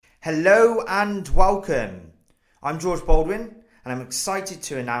Hello and welcome. I'm George Baldwin and I'm excited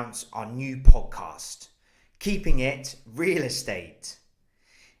to announce our new podcast, Keeping It Real Estate.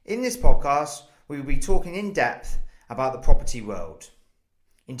 In this podcast, we will be talking in depth about the property world,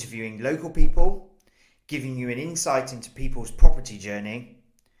 interviewing local people, giving you an insight into people's property journey,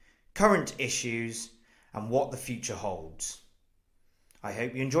 current issues, and what the future holds. I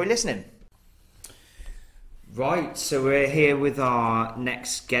hope you enjoy listening. Right, so we're here with our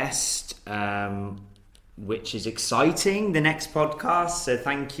next guest, which is exciting, the next podcast, so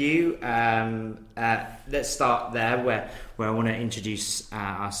thank you. Let's start there where I want to introduce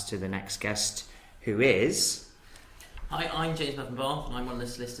us to the next guest, who is... Hi, I'm James Melvin-Bath and I'm one of the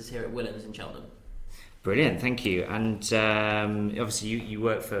solicitors here at Willans in Cheltenham. Brilliant, thank you. And obviously you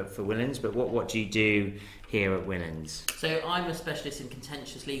work for Willans, but what do you do here at Willans? So I'm a specialist in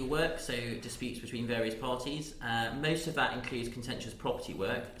contentious legal work, so disputes between various parties. Most of that includes contentious property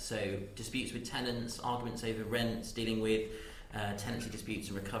work, so disputes with tenants, arguments over rents, dealing with tenancy disputes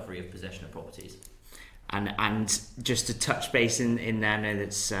and recovery of possession of properties. And just to touch base in there, I know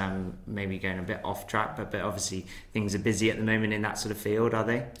that's maybe going a bit off track, but obviously things are busy at the moment in that sort of field, are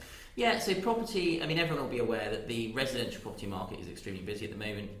they? Yeah, so property, I mean, everyone will be aware that the residential property market is extremely busy at the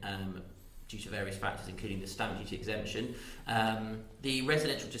moment due to various factors, including the stamp duty exemption. The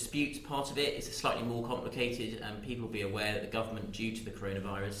residential disputes part of it is slightly more complicated, and people will be aware that the government, due to the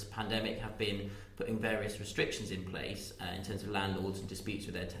coronavirus pandemic, have been putting various restrictions in place in terms of landlords and disputes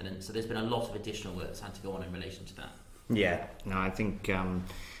with their tenants. So there's been a lot of additional work that's had to go on in relation to that. Yeah, no, I think...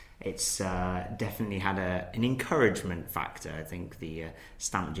 It's definitely had an encouragement factor. I think the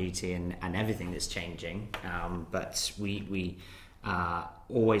stamp duty and everything that's changing, but we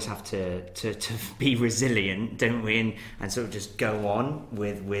always have to be resilient, don't we? And sort of just go on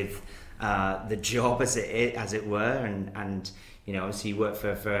with the job as it were. And you know, obviously you work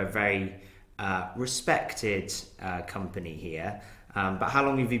for a very respected company here. But how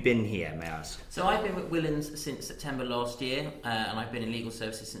long have you been here, may I ask? So I've been with Willans since September last year, and I've been in legal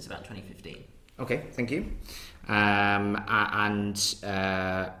services since about 2015. Okay, thank you. And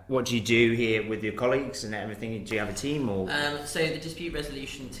what do you do here with your colleagues and everything? Do you have a team? Or? So the dispute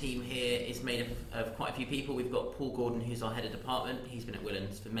resolution team here is made up of quite a few people. We've got Paul Gordon, who's our head of department. He's been at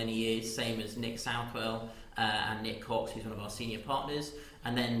Willans for many years, same as Nick Southwell and Nick Cox, who's one of our senior partners.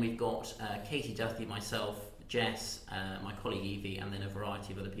 And then we've got Katie Duthie, myself, Jess, my colleague Evie, and then a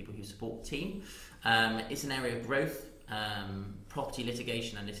variety of other people who support the team. It's an area of growth, property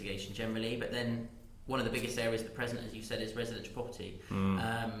litigation and litigation generally, but then one of the biggest areas at present, as you said, is residential property.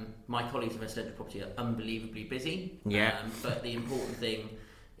 My colleagues in residential property are unbelievably busy, but the important thing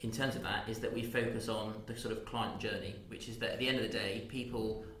in terms of that is that we focus on the sort of client journey, which is that at the end of the day,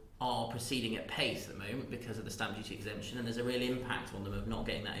 people are proceeding at pace at the moment because of the stamp duty exemption, and there's a real impact on them of not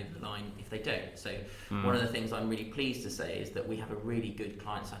getting that over the line if they don't. So one of the things I'm really pleased to say is that we have a really good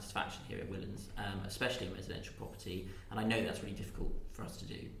client satisfaction here at Willans, especially in residential property, and I know that's really difficult for us to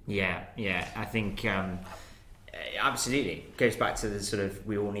do. Yeah, I think absolutely. It goes back to the sort of,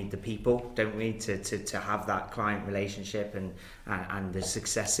 we all need the people, don't we, to have that client relationship and the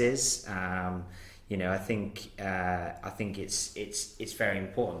successes. You know, I think it's very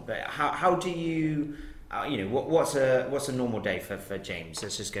important. But how do you, you know, what's a normal day for James?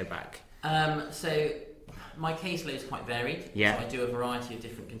 Let's just go back. So my caseload is quite varied. Yeah. So I do a variety of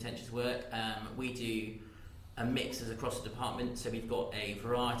different contentious work. We do a mix across the department. So we've got a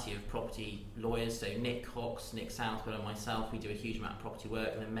variety of property lawyers. So Nick Cox, Nick Southwell, and myself. We do a huge amount of property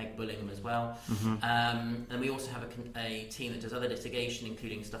work, and then Meg Bullingham as well. And we also have a team that does other litigation,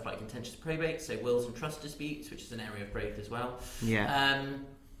 including stuff like contentious probate, so wills and trust disputes, which is an area of growth as well.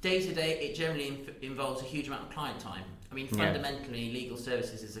 Day to day, it generally involves a huge amount of client time. I mean, fundamentally, legal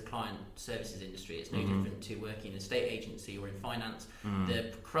services is a client services industry. It's no different to working in a estate agency or in finance.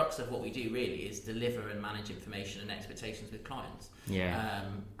 The crux of what we do really is deliver and manage information and expectations with clients.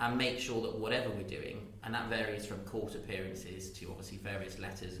 And make sure that whatever we're doing, and that varies from court appearances to obviously various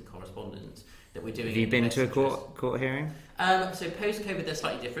letters and correspondence that we're doing. Have you been to a court hearing? So post-COVID, they're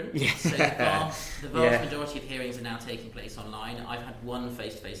slightly different. So the vast majority of hearings are now taking place online. I've had one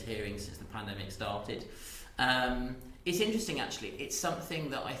face-to-face hearing since the pandemic started. It's interesting, actually. It's something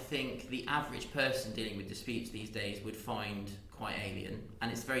that I think the average person dealing with disputes these days would find quite alien,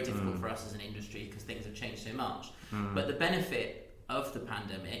 and it's very difficult for us as an industry because things have changed so much. But the benefit of the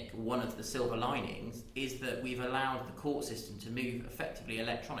pandemic, one of the silver linings, is that we've allowed the court system to move effectively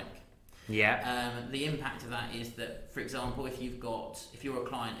electronic. The impact of that is that, for example, if you're a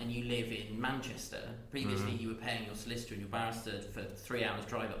client and you live in Manchester, previously you were paying your solicitor and your barrister for 3 hours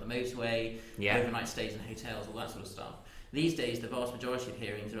drive up the motorway, overnight stays in hotels, all that sort of stuff. these days the vast majority of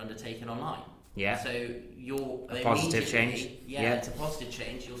hearings are undertaken online. Yeah. So you're a positive change. Yeah, it's a positive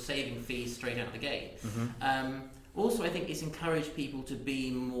change. You're saving fees straight out of the gate. Also, I think it's encouraged people to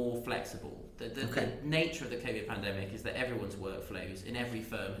be more flexible. The nature of the COVID pandemic is that everyone's workflows in every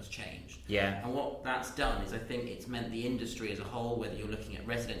firm has changed. Yeah. And what that's done is I think it's meant the industry as a whole, whether you're looking at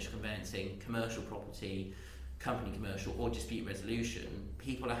residential conveyancing, commercial property, company commercial, or dispute resolution,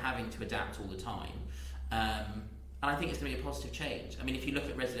 people are having to adapt all the time. And I think it's going to be a positive change. I mean, if you look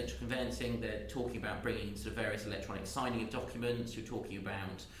at residential conveyancing, they're talking about bringing sort of various electronic signing of documents. You're talking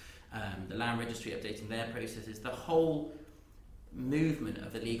about the land registry updating their processes. The whole movement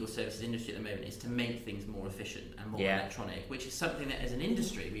of the legal services industry at the moment is to make things more efficient and more electronic, which is something that as an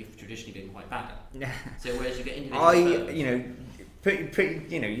industry we've traditionally been quite bad at. So whereas you get individual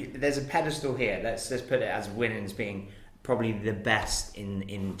firms, there's a pedestal here. Let's put it as Willans being probably the best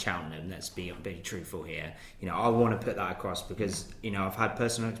in Cheltenham. Let's be truthful here. I want to put that across because I've had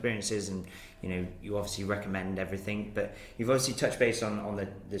personal experiences, and you obviously recommend everything, but you've obviously touched base on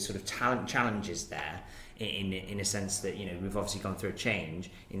the sort of challenges there. In a sense that we've obviously gone through a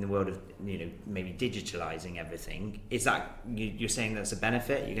change in the world of maybe digitalising everything. Is that you're saying that's a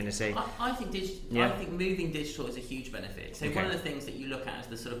benefit? You're going to say? I think I think moving digital is a huge benefit. So one of the things that you look at is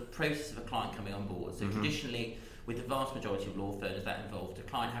the sort of process of a client coming on board. So traditionally, with the vast majority of law firms, that involved a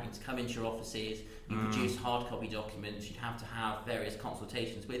client having to come into your offices, you produce hard copy documents, you'd have to have various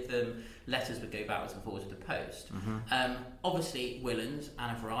consultations with them, letters would go backwards and forwards with the post. Obviously, Willans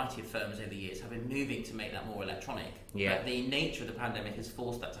and a variety of firms over the years have been moving to make that more electronic. But the nature of the pandemic has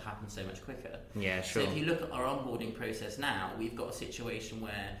forced that to happen so much quicker. Yeah, sure. So if you look at our onboarding process now, we've got a situation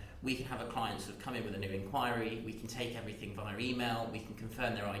where we can have a client sort of come in with a new inquiry, we can take everything via email, we can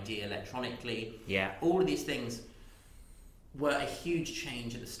confirm their ID electronically. Yeah. All of these things were a huge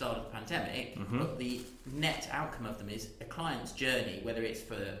change at the start of the pandemic, but the net outcome of them is a client's journey, whether it's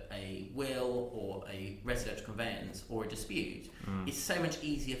for a will or a residential conveyance or a dispute, is so much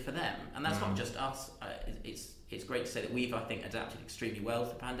easier for them. And that's not just us. It's great to say that we've, I think, adapted extremely well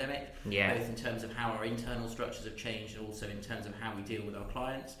to the pandemic, both in terms of how our internal structures have changed and also in terms of how we deal with our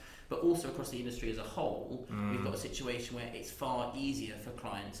clients. But also across the industry as a whole, we've got a situation where it's far easier for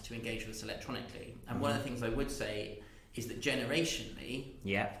clients to engage with us electronically. And one of the things I would say is that generationally,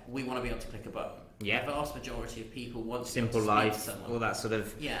 we want to be able to click a button. The vast majority of people want to simple life, someone. All that sort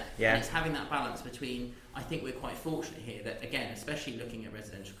of and it's having that balance between. I think we're quite fortunate here that, again, especially looking at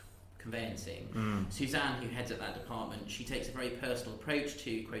residential conveyancing, Suzanne, who heads up that department, she takes a very personal approach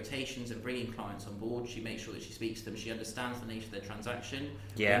to quotations and bringing clients on board. She makes sure that she speaks to them, she understands the nature of their transaction.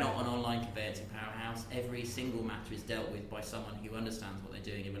 We're not an online conveyancing powerhouse. Every single matter is dealt with by someone who understands what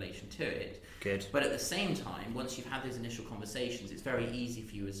they're doing in relation to it. Good. But at the same time, once you've had those initial conversations, it's very easy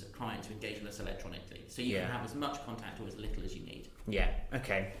for you as a client to engage with us electronically. So you can have as much contact or as little as you need. Yeah,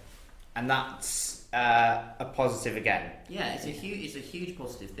 okay. And that's a positive again. Yeah, it's a huge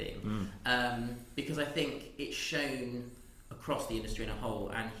positive thing, because I think it's shown across the industry in a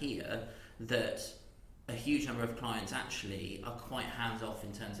whole and here that a huge number of clients actually are quite hands-off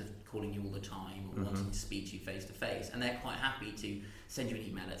in terms of calling you all the time or wanting to speak to you face-to-face, and they're quite happy to send you an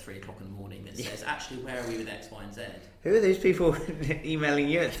email at 3 o'clock in the morning that says, actually, where are we with X, Y and Z? Who are those people emailing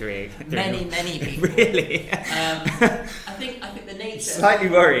you at 3? Many people. Really? I think the nature... Slightly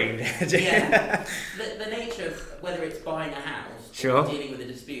worrying. The nature of whether it's buying a house or dealing with a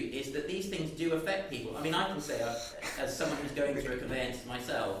dispute is that these things do affect people. I mean, I can say, as someone who's going through a conveyance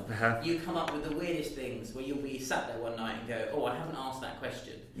myself, you come up with the weirdest things where you'll be sat there one night and go, oh, I haven't asked that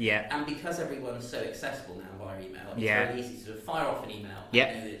question. Yeah. And because everyone's so accessible now via email, it's very easy to sort of fire off an email and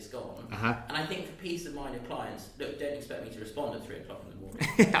know that it's gone. And I think for peace of mind of clients, look, don't expect me to respond at 3 o'clock in the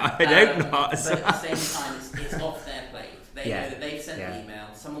morning. I hope not. But at the same time, it's off their plate. They know that they've sent the email,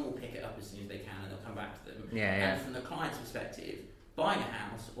 someone will pick it up as soon as they can and they'll come back to them. And from the client's perspective, buying a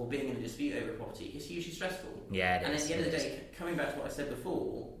house or being in a dispute over a property is hugely stressful. And at the end of the day, coming back to what I said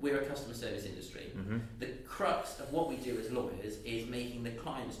before, we're a customer service industry. The crux of what we do as lawyers is making the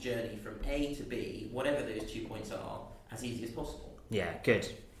client's journey from A to B, whatever those 2 points are, as easy as possible. Yeah, good.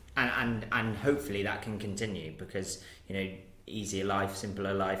 And hopefully that can continue because, easier life,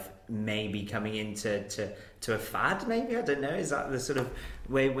 simpler life may be coming into a fad, maybe, I don't know. Is that the sort of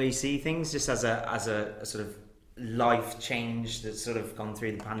way you see things, just as a sort of life change that's sort of gone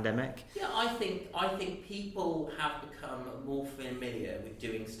through the pandemic? Yeah, I think people have become more familiar with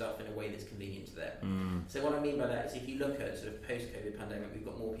doing stuff in a way that's convenient to them. So what I mean by that is if you look at sort of post-COVID pandemic, we've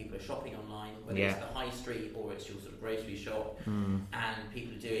got more people are shopping online, whether it's the high street or it's your sort of grocery shop, and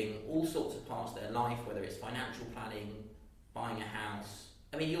people are doing all sorts of parts of their life, whether it's financial planning, buying a house,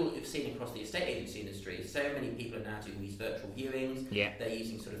 I mean, you've seen across the estate agency industry, so many people are now doing these virtual viewings. Yeah. They're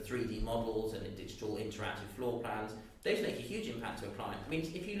using sort of 3D models and digital interactive floor plans. Those make a huge impact to a client. I mean,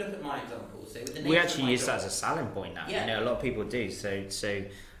 if you look at my examples, so with the we actually use that as a selling point now. Yeah. You know, a lot of people do. So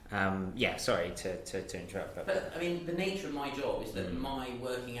sorry to interrupt. But I mean, the nature of my job is that my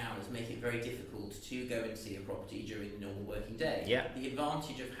working hours make it very difficult to go and see a property during the normal working day. Yeah. The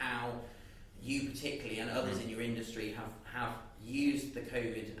advantage of how you particularly and others in your industry have used the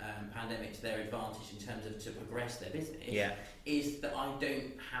COVID pandemic to their advantage in terms of to progress their business is that I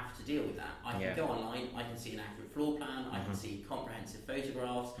don't have to deal with that. I can go online, I can see an accurate floor plan, I can see comprehensive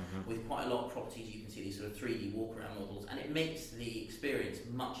photographs. With quite a lot of properties you can see these sort of 3D walk around models, and it makes the experience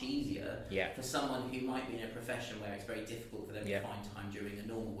much easier for someone who might be in a profession where it's very difficult for them to find time during a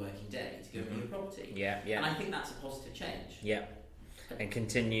normal working day to go view a property. And I think that's a positive change. And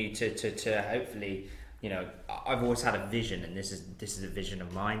continue to hopefully, you know, I've always had a vision, and this is a vision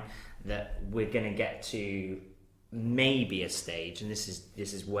of mine, that we're going to get to maybe a stage, and this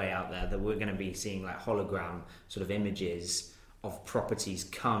is way out there, that we're going to be seeing like hologram sort of images of properties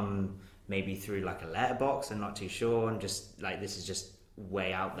come maybe through like a letterbox. I'm not too sure, and just like, this is just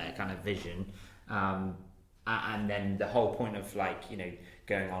way out there kind of vision, and then the whole point of, like, you know,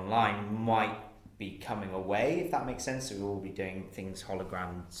 going online might be coming away, if that makes sense. So we'll all be doing things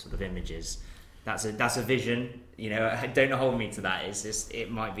hologram sort of images. That's a vision, you know. Don't hold me to that. It's just,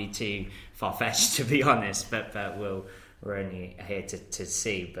 it might be too far fetched, to be honest. But we're only here to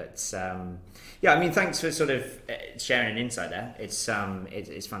see. But I mean, thanks for sort of sharing an insight there. It's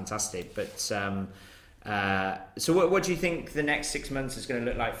fantastic. But so what do you think the next 6 months is going to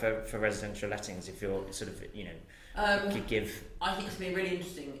look like for residential lettings? If you're sort of, you know, could give. I think it's been a really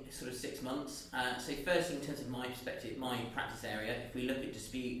interesting sort of 6 months. So firstly, in terms of my perspective, my practice area, if we look at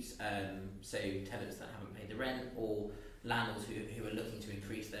disputes, so tenants that haven't paid the rent, or landlords who are looking to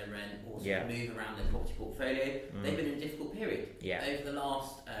increase their rent or sort of move around their property portfolio, they've been in a difficult period. Over the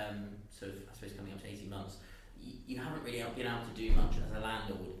last sort of, I suppose, coming up to 18 months, you haven't really been able to do much as a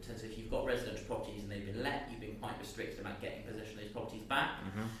landlord in terms of, if you've got residential properties and they've been let, you've been quite restricted about getting possession of those properties back.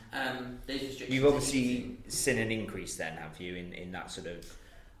 Those restrictions. You've obviously seen an increase then, have you, in that sort of?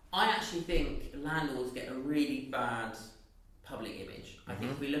 I actually think landlords get a really bad public image. I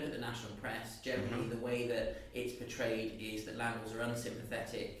think if we look at the national press, generally the way that it's portrayed is that landlords are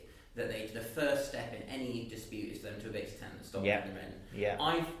unsympathetic, that the first step in any dispute is for them to evict a tenant and stop paying the rent.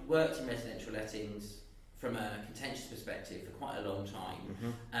 I've worked in residential lettings from a contentious perspective for quite a long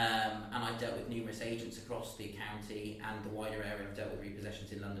time, and I've dealt with numerous agents across the county and the wider area. I've dealt with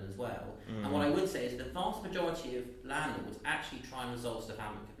repossessions in London as well. And what I would say is the vast majority of landlords actually try and resolve stuff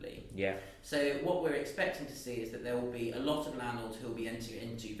amicably. So what we're expecting to see is that there will be a lot of landlords who will be entering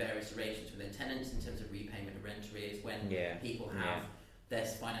into various arrangements with their tenants in terms of repayment of rent arrears when people have their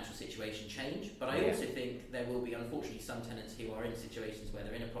financial situation change. But I also think there will be, unfortunately, some tenants who are in situations where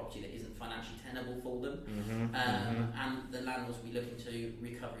they're in a property that isn't financially tenable for them, and the landlords will be looking to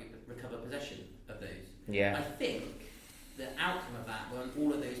recover possession of those. I think the outcome of that, when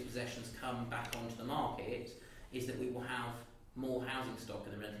all of those possessions come back onto the market, is that we will have more housing stock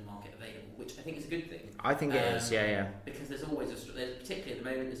in the rental market available, which I think is a good thing. I think it is, because there's always particularly at the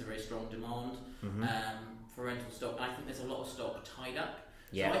moment, there's a very strong demand for rental stock, and I think there's a lot of stock tied up.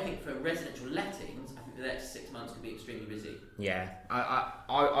 So I think for residential lettings, I think the next 6 months could be extremely busy.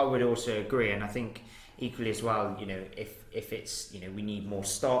 I would also agree, and I think equally as well, you know, if it's, you know, we need more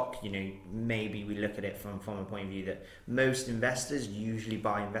stock, you know, maybe we look at it from a point of view that most investors usually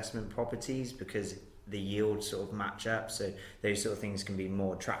buy investment properties because the yields sort of match up, so those sort of things can be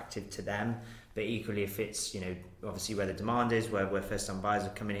more attractive to them. But equally, if it's, you know, obviously where the demand is, where first time buyers are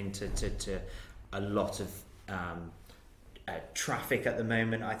coming into to a lot of traffic at the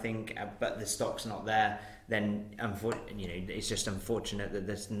moment, I think, but the stock's not there, then you know, it's just unfortunate that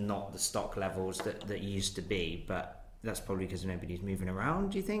there's not the stock levels that used to be. But that's probably because nobody's moving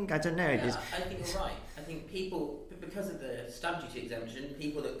around, do you think? I don't know. Yeah, I think you're right. I think people, because of the stamp duty exemption,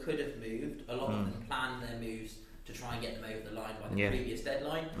 people that could have moved, a lot of them planned their moves to try and get them over the line by the previous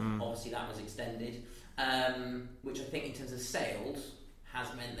deadline. Obviously that was extended, which I think in terms of sales has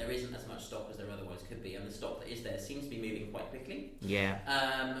meant there isn't as much stock as there otherwise could be, and the stock that is there seems to be moving quite quickly.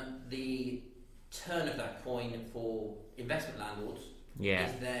 The turn of that coin for investment landlords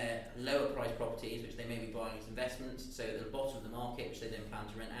is their lower priced properties, which they may be buying as investments, so at the bottom of the market, which they then plan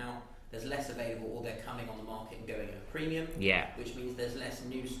to rent out. There's less available, or they're coming on the market and going at a premium, which means there's less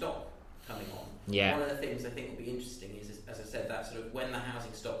new stock coming on. Yeah. One of the things I think will be interesting is, as I said, that sort of when the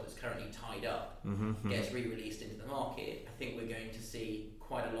housing stock that's currently tied up gets re-released into the market, I think we're going to see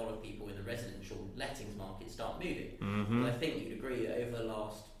quite a lot of people in the residential lettings market start moving. And I think you'd agree that over the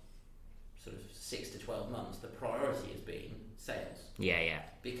last sort of 6 to 12 months, the priority has been sales. Yeah.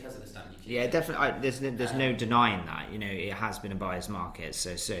 Because of the stamp duty. Yeah, definitely. There's no denying that. It has been a buyer's market.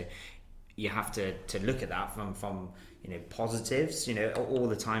 So you have to look at that from positives. All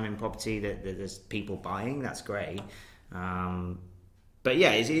the time in property that there's people buying. That's great. But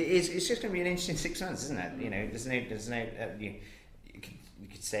yeah, it's just going to be an interesting 6 months, isn't it? There's no. You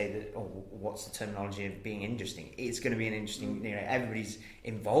could say that. Oh, what's the terminology of being interesting? It's going to be an interesting. Everybody's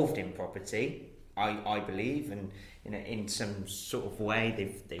involved in property. I believe, and in some sort of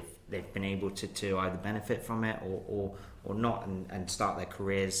way they've been able to either benefit from it or not, and start their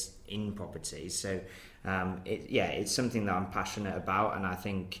careers in property. So it's something that I'm passionate about, and I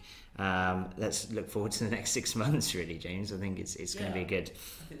think let's look forward to the next 6 months, really, James. I think it's going to be good.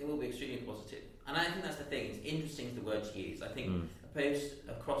 I think they will be extremely positive, and I think that's the thing. It's interesting is the word to use. I think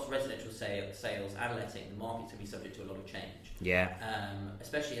across residential sales and letting, the market's going to be subject to a lot of change. Yeah.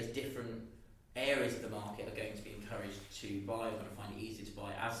 Especially as different areas of the market are going to be encouraged to buy, are going to find it easier to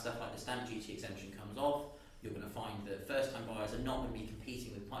buy. As stuff like the stamp duty exemption comes off, you're going to find that first-time buyers are not going to be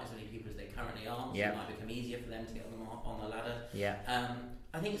competing with quite as many people as they currently are, so it might become easier for them to get on the ladder.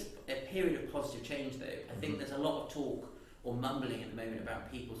 I think it's a period of positive change, though. I think there's a lot of talk or mumbling at the moment about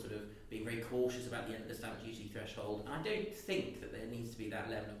people sort of being very cautious about the end of the stamp duty threshold, and I don't think that there needs to be that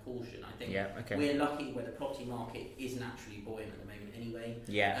level of caution. I think we're lucky where the property market is naturally buoyant at the moment anyway.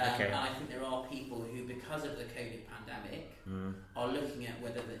 And I think there are people who, because of the COVID pandemic, are looking at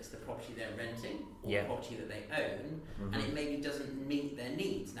whether it's the property they're renting or the property that they own, and it maybe doesn't meet their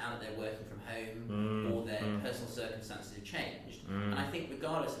needs now that they're working from home or their personal circumstances have changed. And I think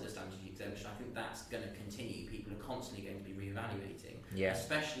regardless of the stamp duty exemption, I think that's going to continue. People are constantly going to be re-evaluating,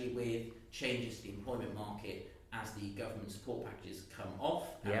 especially with changes to the employment market as the government support packages come off,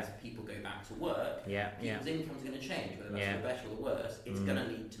 as people go back to work. People's income's going to change, whether that's for better or worse. It's going to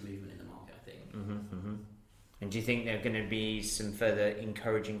lead to movement in the market, I think. And do you think there are going to be some further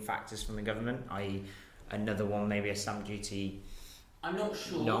encouraging factors from the government, i.e. another one, maybe a stamp duty? I'm not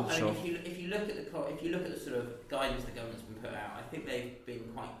sure. If you look at the sort of guidance the government's been put out, I think they've been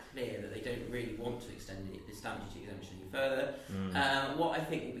quite clear that they don't really want to extend the stamp duty exemption any further. What I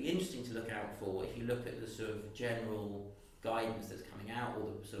think will be interesting to look out for, if you look at the sort of general guidance that's coming out,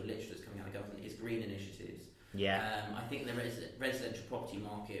 or the sort of literature that's coming out of the government, is green initiatives. I think in the residential property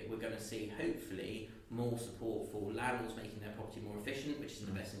market, we're going to see hopefully more support for landlords making their property more efficient, which is in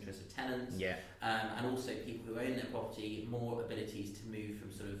the best interest of tenants, and also people who own their property, more abilities to move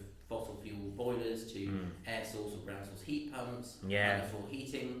from sort of fossil fuel boilers to air source or ground source heat pumps, for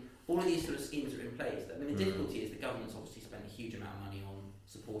heating. All of these sort of schemes are in place. I mean, the difficulty is the government's obviously spent a huge amount of money on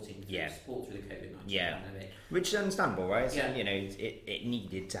supporting support through the COVID-19 pandemic, which is understandable, right? So, it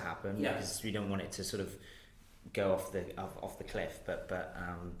needed to happen because we don't want it to sort of go off the cliff, but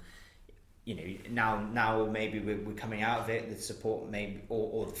now maybe we're coming out of it. The support maybe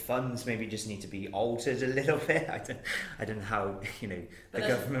or the funds maybe just need to be altered a little bit. I don't know how the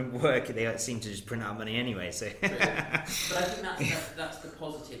government work. They seem to just print out money anyway. So, but I think that's the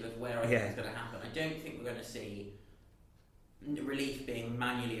positive of where I think it's going to happen. I don't think we're going to see relief being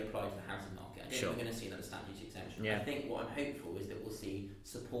manually applied to the housing market. I don't think we're going to see another stamp duty exemption. I think what I'm hopeful is that we'll see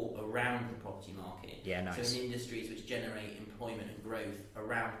support around the property market. So in industries which generate employment and growth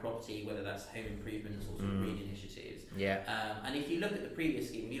around property, whether that's home improvements or sort of green initiatives. And if you look at the previous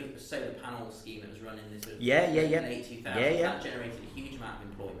scheme, if you look at the solar panel scheme that was run in the sort of late 2000s, that generated a huge amount of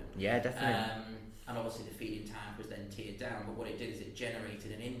employment. Definitely. And obviously the feed-in tariff was then tiered down, but what it did is it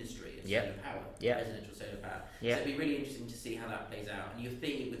generated an industry of solar power, residential solar power. So it'd be really interesting to see how that plays out. And you'll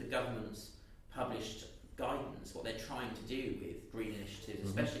see with the government's published guidance, what they're trying to do with green initiatives,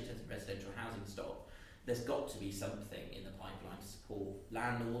 especially in terms of residential housing stock, there's got to be something in the pipeline to support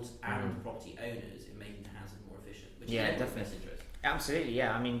landlords and property owners in making the housing more efficient, which is in everyone's best interest. Absolutely,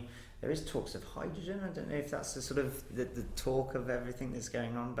 I mean, there is talks of hydrogen. I don't know if that's the sort of the talk of everything that's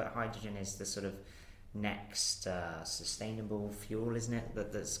going on, but hydrogen is the sort of next sustainable fuel, isn't it?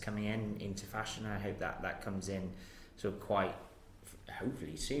 That's coming into fashion. I hope that comes in sort of quite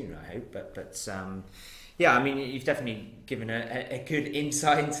hopefully soon. I hope, but I mean, you've definitely given a good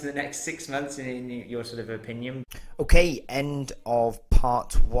insight into the next 6 months in your sort of opinion. Okay, end of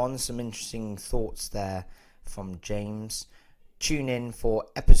part 1. Some interesting thoughts there from James. Tune in for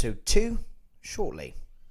episode 2 shortly.